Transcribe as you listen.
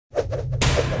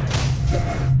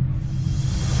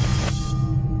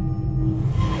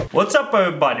What's up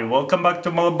everybody, welcome back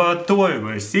to my laboratory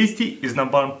where safety is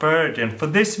number one priority, and for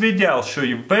this video I'll show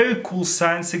you a very cool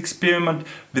science experiment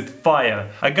with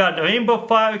fire. I got a rainbow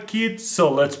fire kit, so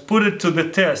let's put it to the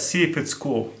test, see if it's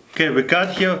cool. Okay, we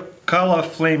got here color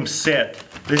flame set.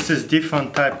 This is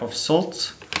different type of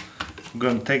salts. I'm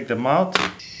gonna take them out.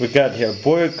 We got here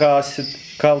boric acid,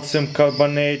 calcium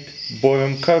carbonate,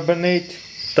 borium carbonate,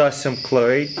 potassium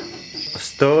chlorate,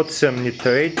 strontium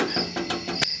nitrate,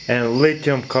 and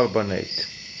lithium carbonate.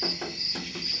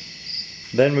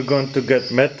 Then we're going to get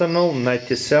methanol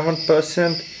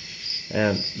 97%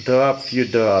 and drop few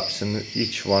drops in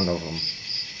each one of them.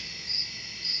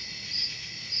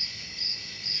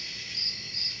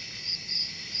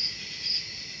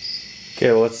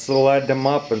 Okay, let's light them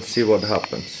up and see what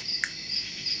happens.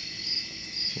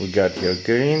 We got here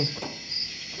green.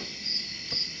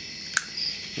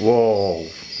 Whoa,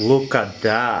 look at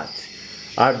that.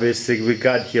 Obviously we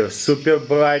got here super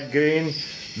bright green.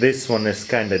 This one is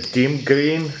kind of dim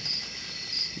green.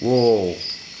 Whoa.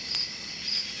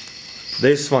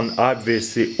 This one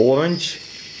obviously orange.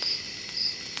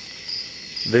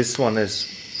 This one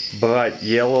is bright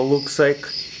yellow, looks like.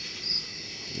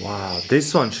 Wow,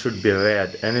 this one should be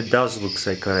red, and it does look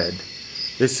like red.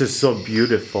 This is so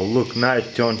beautiful. Look, now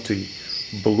it turned to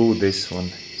blue, this one.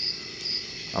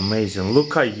 Amazing.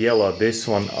 Look how yellow this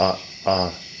one are.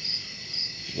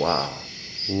 Wow,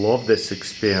 love this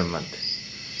experiment.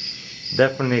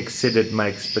 Definitely exceeded my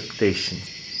expectations.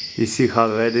 You see how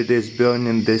red it is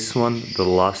burning, this one, the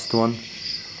last one?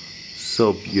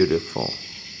 So beautiful.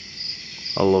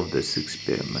 I love this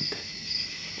experiment.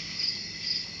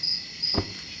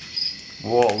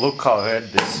 Whoa, look how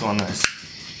red this one is.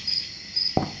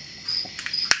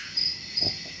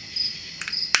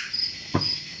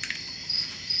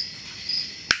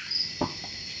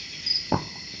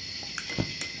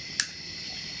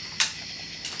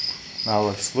 Now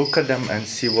let's look at them and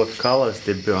see what colors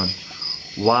they burn.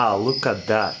 Wow, look at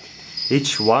that.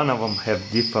 Each one of them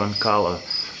have different color.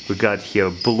 We got here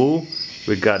blue,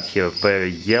 we got here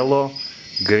very yellow,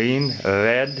 green,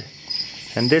 red,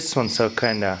 and this one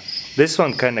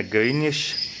kinda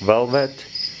greenish, velvet,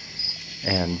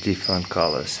 and different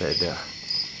colors right there.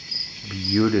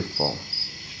 Beautiful.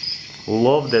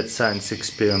 Love that science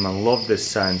experiment, love this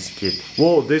science kit.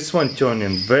 Whoa, this one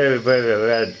turning very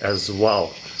red as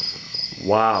well.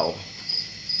 Wow.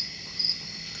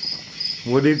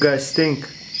 What do you guys think?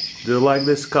 Do you like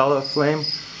this color flame?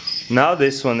 Now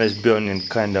this one is burning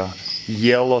kinda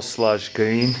yellow /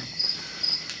 green.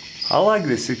 I like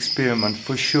this experiment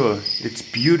for sure. It's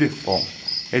beautiful.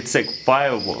 It's like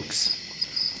fireworks.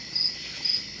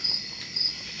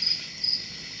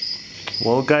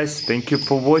 Well guys, thank you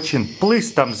for watching.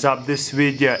 Please thumbs up this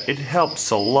video. It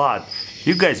helps a lot.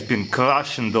 You guys been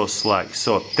crushing those likes,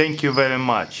 so thank you very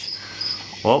much.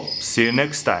 Well, see you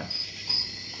next time.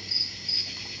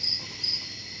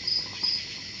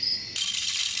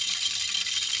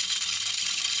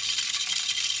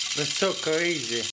 That's so crazy.